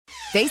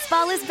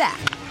Baseball is back,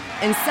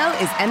 and so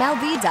is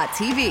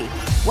MLB.tv.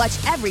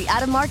 Watch every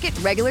out-of-market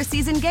regular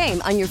season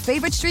game on your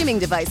favorite streaming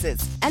devices,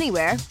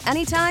 anywhere,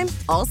 anytime,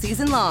 all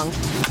season long.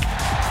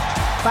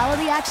 Follow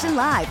the action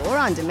live or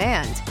on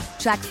demand.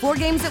 Track 4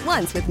 games at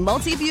once with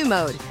multi-view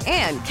mode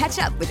and catch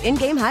up with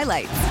in-game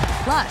highlights.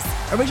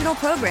 Plus, original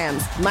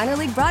programs, minor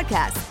league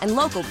broadcasts, and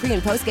local pre-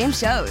 and post-game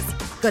shows.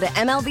 Go to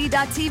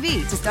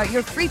MLB.tv to start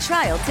your free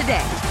trial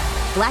today.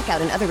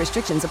 Blackout and other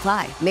restrictions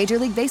apply. Major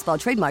League Baseball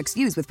trademarks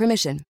used with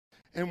permission.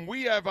 And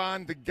we have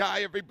on the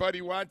guy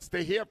everybody wants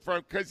to hear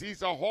from because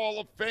he's a Hall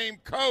of Fame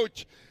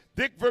coach.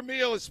 Dick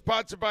Vermeil is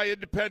sponsored by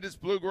Independence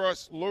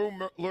Bluegrass.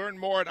 Learn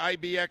more at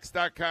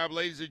IBX.com.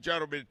 Ladies and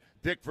gentlemen,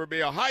 Dick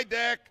Vermeil. Hi,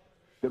 Dick.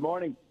 Good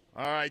morning.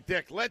 All right,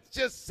 Dick, let's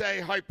just say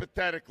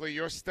hypothetically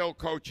you're still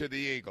coach of the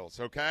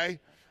Eagles, okay?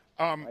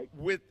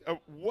 What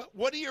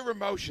are your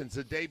emotions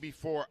the day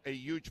before a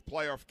huge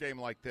playoff game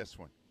like this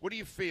one? What are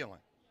you feeling?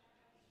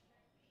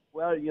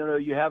 Well,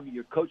 you have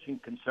your coaching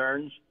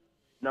concerns.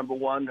 Number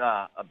one,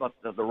 about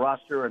the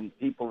roster and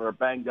people that are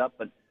banged up,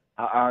 and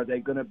are they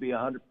going to be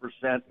 100%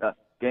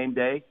 game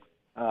day?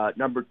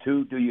 Number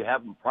two, do you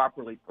have them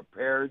properly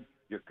prepared?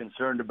 You're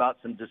concerned about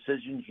some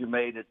decisions you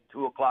made at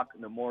 2 o'clock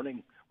in the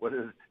morning,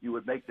 whether you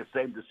would make the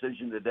same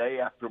decision today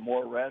after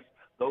more rest,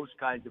 those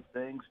kinds of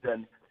things.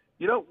 Then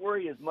you don't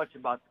worry as much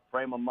about the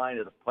frame of mind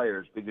of the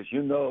players because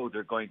you know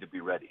they're going to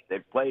be ready.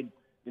 They've played,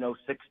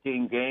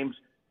 16 games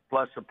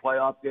plus a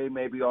playoff game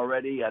maybe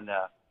already, and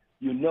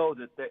you know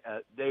that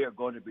they are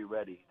going to be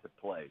ready to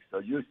play. So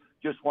you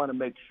just want to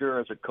make sure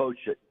as a coach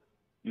that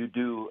you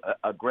do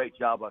a great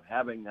job of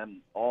having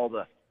them all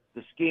the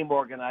scheme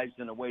organized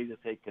in a way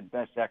that they can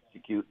best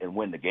execute and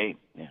win the game.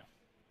 Yeah.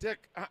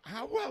 Dick,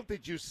 how well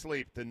did you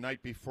sleep the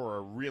night before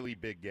a really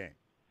big game?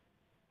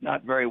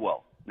 Not very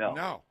well, no.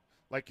 No.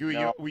 Like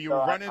were you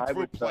running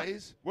through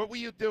plays? What were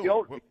you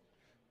doing?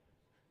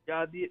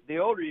 The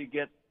older you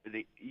get,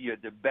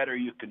 the better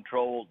you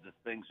control the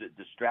things that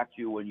distract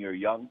you when you're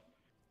young.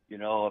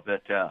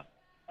 But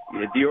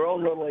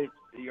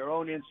your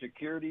own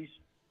insecurities,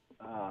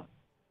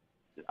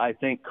 I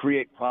think,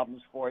 create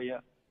problems for you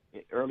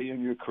early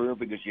in your career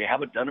because you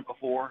haven't done it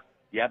before,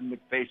 you haven't been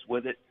faced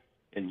with it,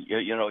 and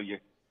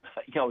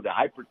the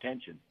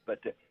hypertension. But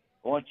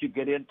once you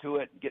get into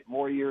it, and get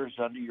more years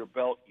under your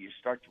belt, you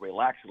start to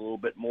relax a little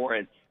bit more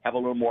and have a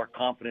little more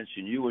confidence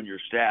in you and your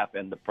staff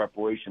and the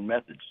preparation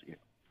methods.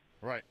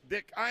 Right.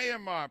 Dick, I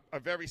am a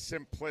very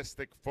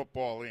simplistic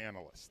football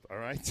analyst, all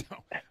right? So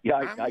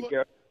yeah, I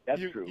get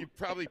that's true. You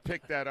probably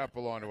picked that up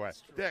along the way.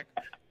 Dick,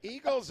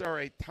 Eagles are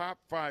a top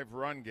 5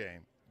 run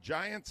game.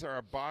 Giants are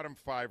a bottom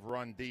 5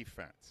 run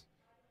defense.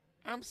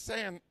 I'm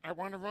saying I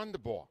want to run the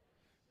ball.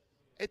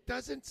 It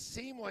doesn't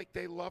seem like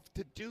they love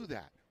to do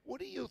that. What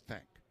do you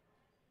think?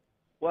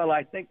 Well,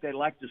 I think they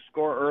like to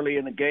score early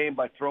in the game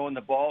by throwing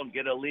the ball and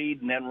get a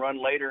lead and then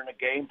run later in the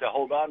game to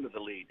hold on to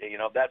the lead.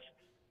 That's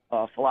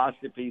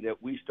philosophy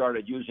that we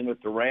started using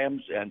with the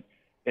Rams, and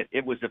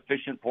it was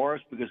efficient for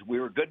us because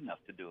we were good enough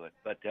to do it.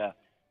 But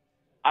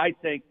I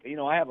think,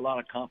 I have a lot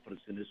of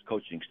confidence in this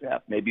coaching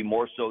staff, maybe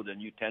more so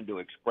than you tend to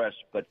express,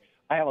 but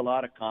I have a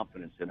lot of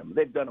confidence in them.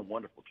 They've done a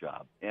wonderful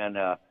job, and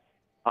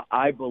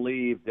I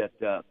believe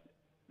that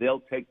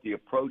they'll take the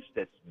approach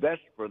that's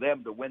best for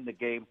them to win the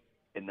game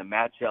in the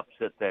matchups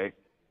that they're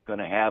going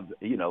to have,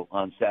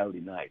 on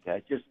Saturday night.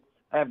 I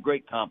have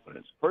great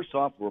confidence. First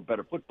off, we're a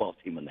better football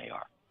team than they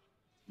are.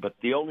 But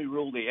the only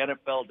rule the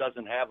NFL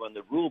doesn't have on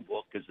the rule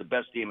book is the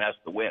best team has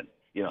to win.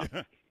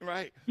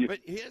 Right. But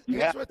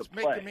here's what's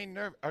making me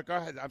nervous. Go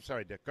ahead. I'm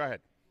sorry, Dick. Go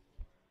ahead.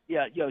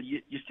 Yeah,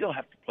 you still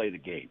have to play the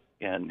game.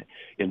 And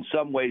in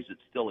some ways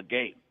it's still a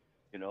game,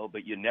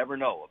 but you never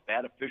know. A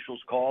bad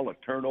official's call, a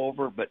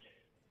turnover. But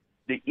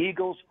the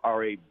Eagles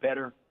are a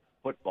better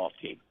football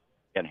team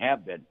and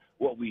have been.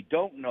 What we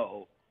don't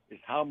know is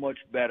how much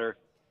better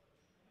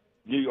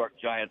New York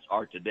Giants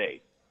are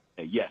today.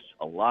 Yes,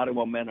 a lot of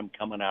momentum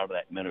coming out of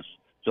that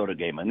Minnesota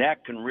game, and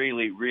that can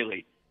really,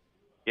 really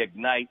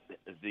ignite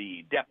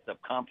the depth of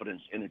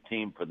confidence in a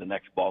team for the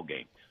next ball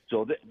game.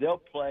 So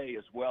they'll play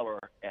as well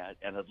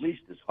and at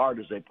least as hard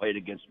as they played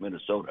against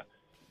Minnesota,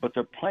 but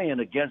they're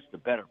playing against a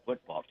better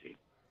football team.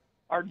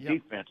 Our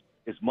defense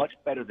is much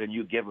better than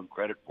you give them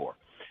credit for,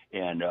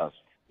 and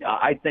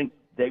I think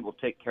they will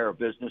take care of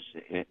business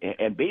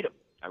and beat them.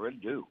 I really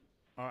do.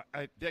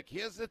 Dick,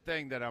 here's the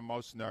thing that I'm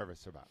most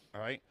nervous about, all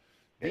right?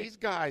 These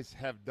guys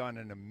have done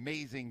an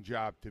amazing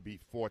job to be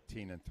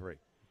 14-3.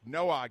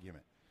 No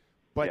argument.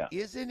 But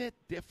isn't it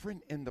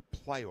different in the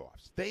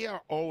playoffs? They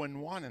are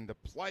 0-1 in the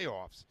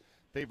playoffs.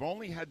 They've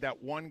only had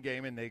that one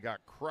game, and they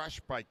got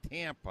crushed by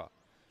Tampa.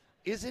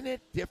 Isn't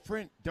it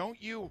different?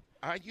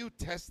 Are you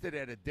tested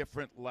at a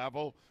different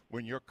level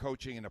when you're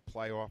coaching in the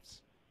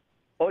playoffs?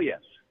 Oh, yes.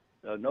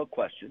 No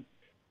question.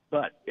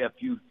 But if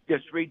you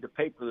just read the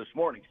paper this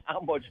morning, how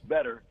much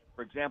better,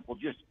 for example,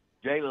 just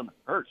Jalen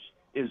Hurts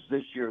is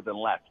this year than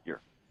last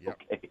year.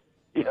 Yep. Okay.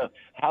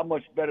 How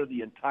much better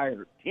the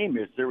entire team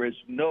is. There is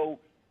no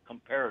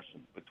comparison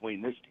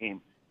between this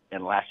team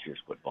and last year's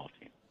football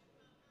team.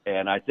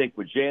 And I think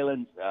with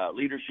Jalen's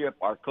leadership,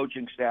 our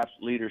coaching staff's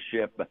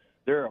leadership,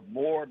 they're a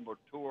more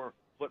mature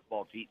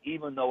football team,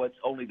 even though it's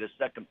only the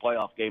second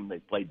playoff game they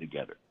played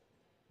together.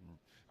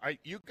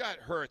 You got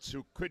Hurts,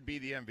 who could be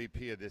the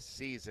MVP of this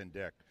season,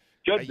 Dick.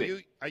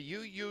 Are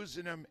you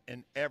using him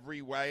in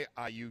every way?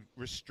 Are you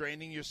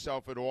restraining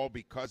yourself at all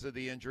because of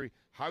the injury?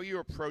 How are you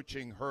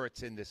approaching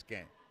Hurts in this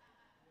game?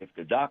 If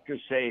the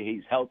doctors say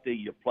he's healthy,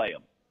 you play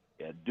him.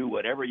 And do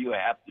whatever you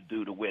have to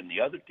do to win.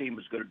 The other team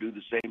is going to do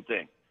the same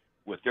thing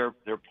with their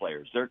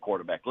players, their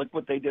quarterback. Look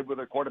what they did with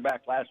their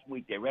quarterback last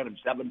week. They ran him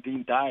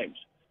 17 times,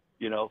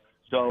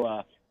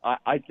 So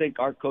I think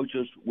our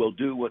coaches will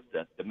do what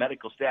the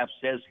medical staff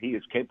says he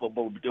is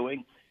capable of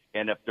doing.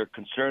 And if they're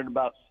concerned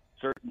about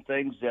certain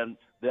things, then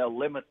they'll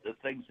limit the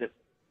things that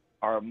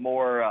are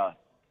more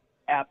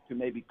apt to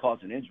maybe cause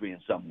an injury in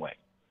some way.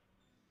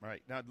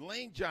 Right. Now,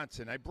 Lane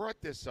Johnson, I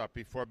brought this up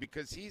before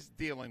because he's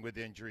dealing with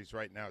injuries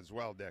right now as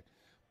well, Dick.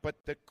 But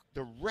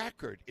the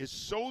record is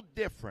so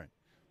different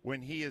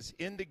when he is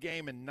in the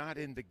game and not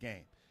in the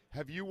game.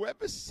 Have you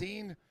ever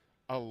seen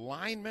a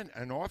lineman,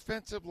 an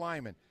offensive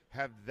lineman,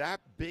 have that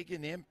big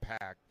an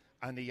impact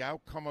on the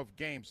outcome of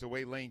games the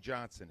way Lane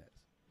Johnson is?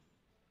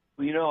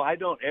 Well, I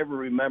don't ever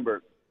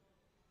remember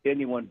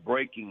anyone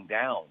breaking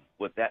down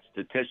with that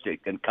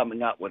statistic and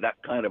coming out with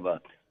that kind of an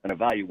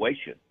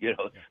evaluation.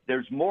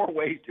 There's more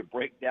ways to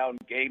break down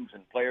games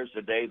and players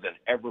today than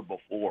ever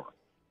before.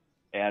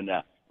 And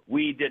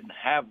we didn't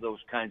have those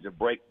kinds of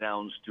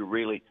breakdowns to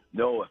really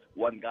know if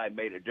one guy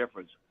made a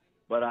difference.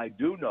 But I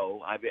do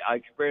know, I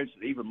experienced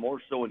it even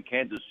more so in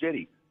Kansas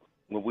City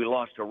when we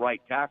lost a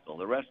right tackle.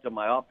 The rest of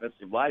my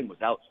offensive line was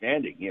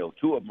outstanding.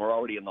 Two of them are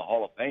already in the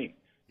Hall of Fame.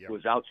 Yep. It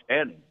was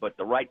outstanding. But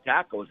the right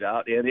tackle was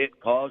out, and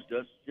it caused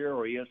us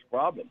serious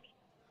problems.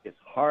 It's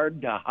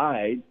hard to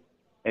hide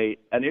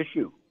an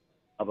issue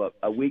of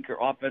a weaker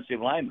offensive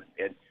lineman.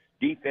 And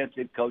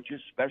defensive coaches,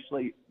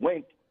 especially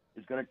Wink,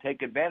 is going to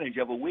take advantage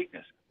of a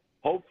weakness.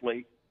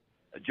 Hopefully,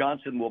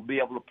 Johnson will be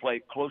able to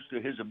play close to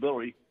his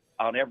ability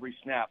on every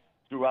snap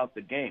throughout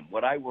the game.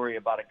 What I worry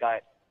about a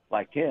guy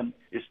like him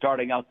is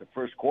starting out the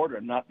first quarter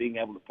and not being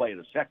able to play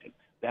the second.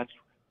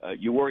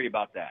 You worry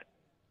about that.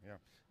 Yeah.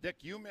 Dick,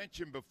 you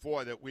mentioned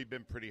before that we've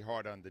been pretty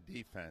hard on the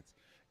defense.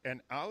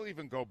 And I'll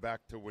even go back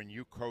to when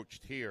you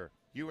coached here.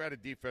 You had a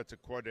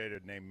defensive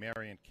coordinator named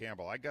Marion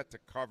Campbell. I got to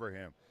cover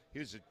him. He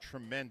was a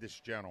tremendous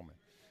gentleman.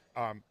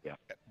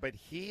 But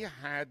he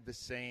had the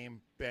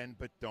same bend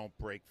but don't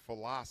break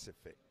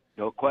philosophy.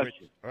 No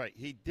question. Right,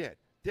 he did.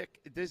 Dick,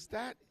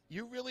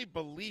 you really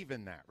believe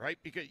in that, right?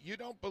 Because you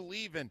don't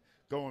believe in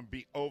going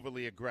be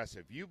overly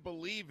aggressive. You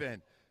believe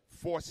in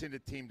forcing the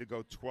team to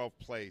go 12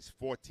 plays,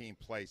 14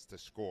 plays to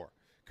score.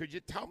 Could you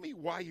tell me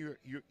why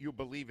you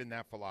believe in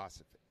that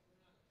philosophy?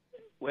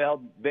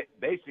 Well,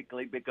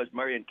 basically because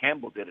Marion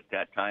Campbell did at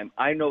that time.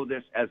 I know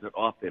this as an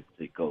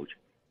offensive coach.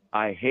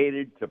 I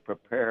hated to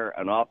prepare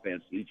an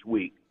offense each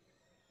week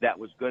that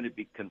was going to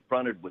be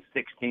confronted with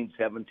 16,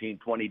 17,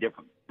 20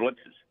 different blitzes,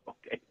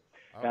 okay?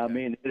 I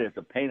mean, it is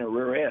a pain in the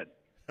rear end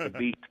to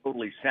be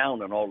totally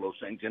sound on all those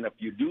things. And if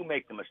you do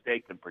make the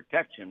mistake in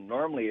protection,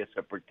 normally it's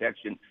a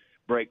protection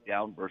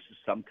breakdown versus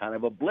some kind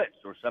of a blitz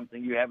or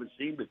something you haven't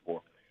seen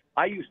before.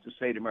 I used to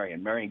say to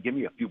Marion, give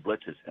me a few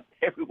blitzes.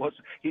 Every once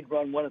he'd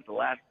run one at the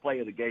last play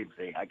of the game,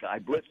 say, I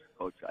blitzed,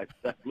 coach. I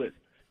blitzed.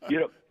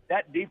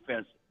 That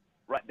defense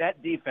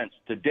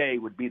today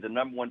would be the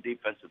number one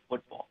defense in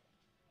football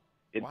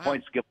in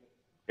points given.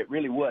 It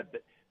really would.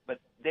 But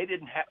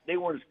they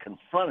weren't as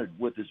confronted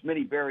with as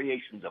many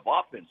variations of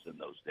offense in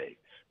those days.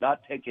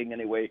 Not taking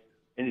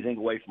anything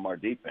away from our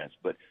defense,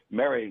 but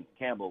Marion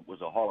Campbell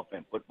was a Hall of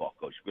Fame football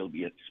coach,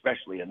 really,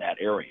 especially in that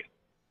area.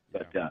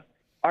 But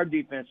our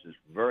defense is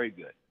very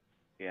good.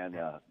 And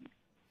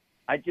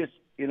I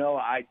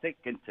think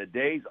in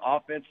today's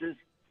offenses,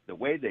 the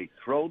way they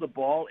throw the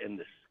ball and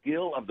the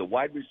skill of the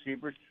wide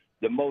receivers,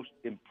 the most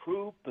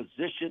improved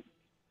position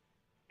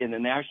in the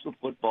National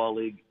Football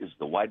League is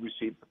the wide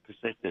receiver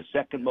position. The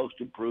second most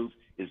improved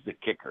is the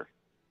kicker.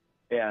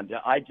 And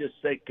I just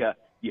think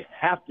you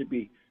have to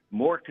be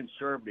more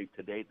conservative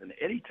today than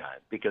any time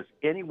because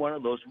any one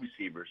of those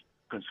receivers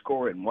can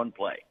score in one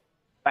play.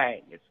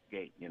 Bang, it's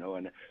game,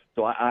 And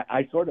so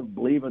I sort of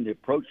believe in the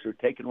approach they're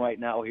taking right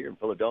now here in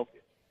Philadelphia.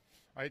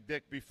 All right,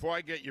 Dick, before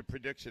I get your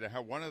prediction, I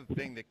have one other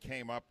thing that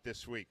came up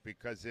this week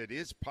because it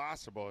is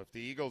possible if the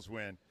Eagles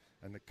win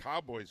and the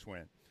Cowboys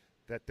win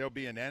that there'll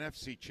be an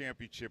NFC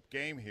championship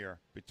game here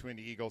between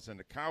the Eagles and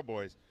the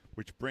Cowboys,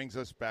 which brings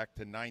us back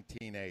to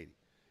 1980.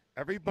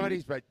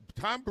 Everybody's right.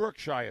 Tom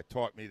Brookshire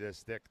taught me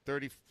this, Dick,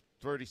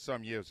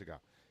 30-some years ago.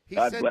 He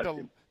said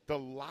the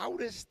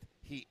loudest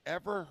he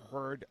ever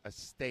heard a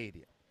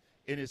stadium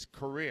in his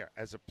career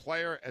as a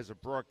player, as a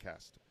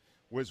broadcaster,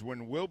 was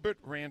when Wilbert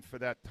ran for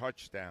that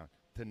touchdown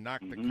to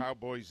knock the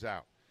Cowboys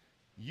out.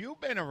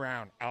 You've been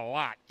around a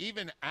lot,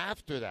 even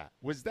after that.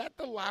 Was that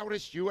the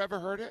loudest you ever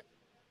heard it?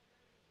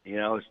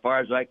 As far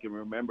as I can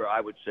remember, I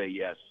would say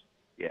yes.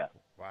 Yeah.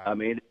 Wow. I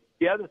mean,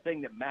 the other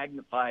thing that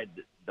magnified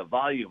the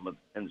volume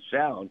and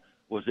sound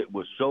was it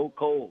was so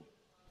cold.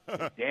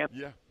 Damn.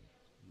 Yeah.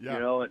 Yeah. You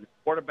know, and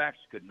quarterbacks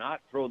could not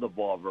throw the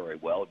ball very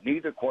well.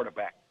 Neither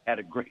quarterback had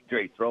a great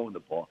day throwing the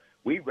ball.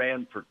 We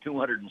ran for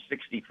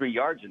 263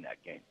 yards in that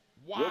game.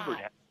 Wow. Wilbert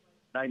had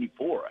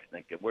 94, I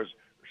think it was,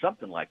 or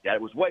something like that.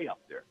 It was way up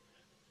there.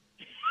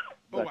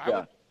 But,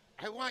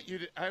 I want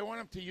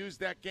him to use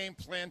that game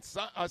plan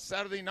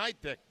Saturday night,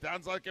 Dick.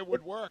 Sounds like it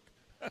would work.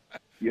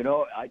 You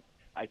know,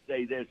 I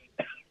say this.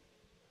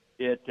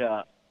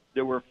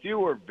 There were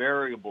fewer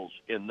variables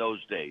in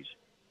those days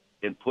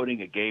in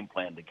putting a game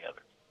plan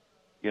together.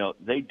 You know,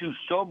 they do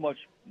so much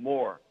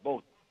more,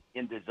 both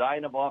in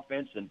design of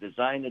offense and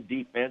design of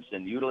defense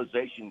and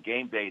utilization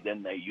game day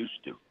than they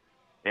used to.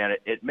 And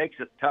it makes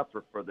it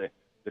tougher for the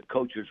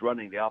coaches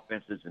running the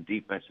offenses and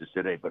defenses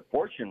today. But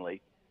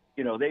fortunately,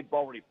 you know, they've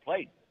already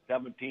played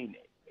 17,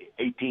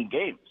 18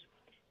 games.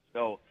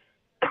 So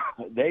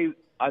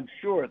I'm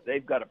sure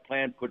they've got a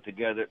plan put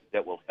together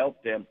that will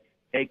help them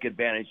take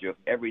advantage of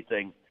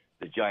everything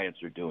the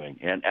Giants are doing.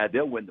 And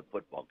they'll win the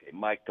football game.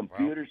 My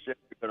computer says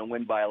they're going to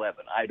win by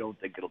 11. I don't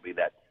think it'll be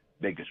that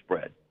big a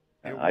spread.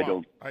 I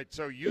don't. All right,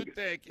 so you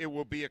think it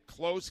will be a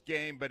close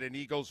game, but an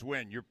Eagles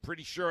win. You're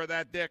pretty sure of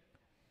that, Dick?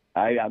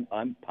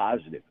 I'm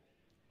positive.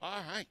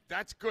 All right,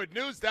 that's good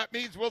news. That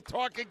means we'll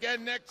talk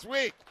again next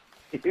week.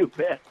 You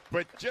bet.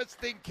 But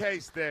just in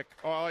case, Dick,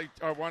 all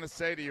I want to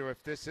say to you,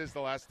 if this is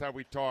the last time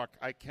we talk,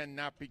 I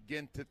cannot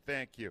begin to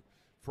thank you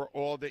for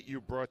all that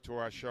you brought to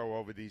our show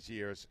over these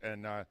years.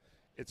 And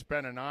it's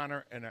been an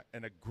honor and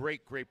a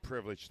great, great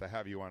privilege to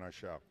have you on our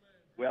show.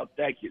 Well,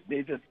 thank you.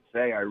 Needless to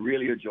say, I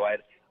really enjoy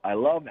it. I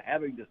love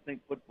having to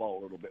think football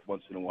a little bit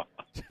once in a while.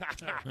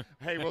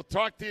 Hey, we'll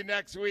talk to you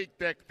next week,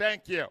 Dick.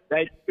 Thank you.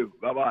 Thank you.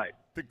 Bye-bye.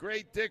 The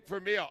great Dick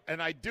Vermeil.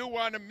 And I do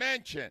want to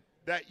mention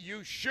that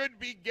you should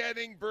be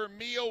getting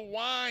Vermeil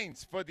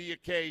wines for the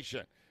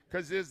occasion,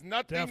 because there's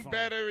nothing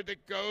better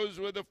that goes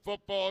with a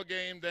football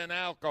game than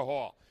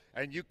alcohol.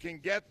 And you can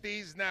get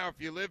these now. If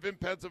you live in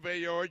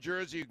Pennsylvania or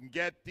Jersey, you can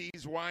get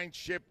these wines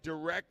shipped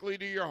directly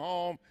to your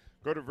home.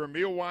 Go to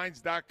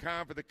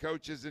VermeilWines.com for the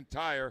coach's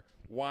entire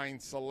wine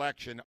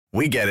selection.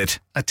 We get it.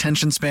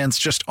 Attention spans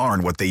just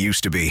aren't what they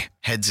used to be.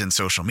 Heads in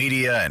social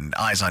media and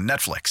eyes on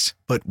Netflix.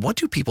 But what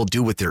do people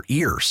do with their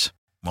ears?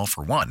 Well,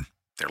 for one,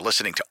 they're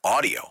listening to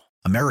audio.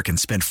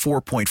 Americans spend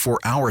 4.4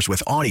 hours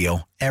with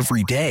audio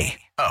every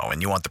day. Oh,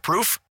 and you want the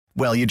proof?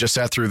 Well, you just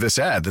sat through this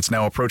ad that's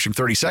now approaching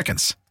 30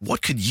 seconds.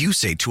 What could you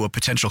say to a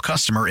potential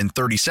customer in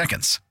 30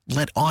 seconds?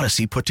 Let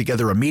Odyssey put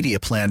together a media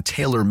plan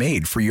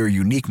tailor-made for your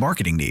unique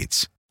marketing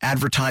needs.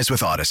 Advertise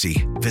with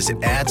Odyssey.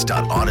 Visit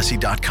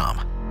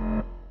ads.odyssey.com.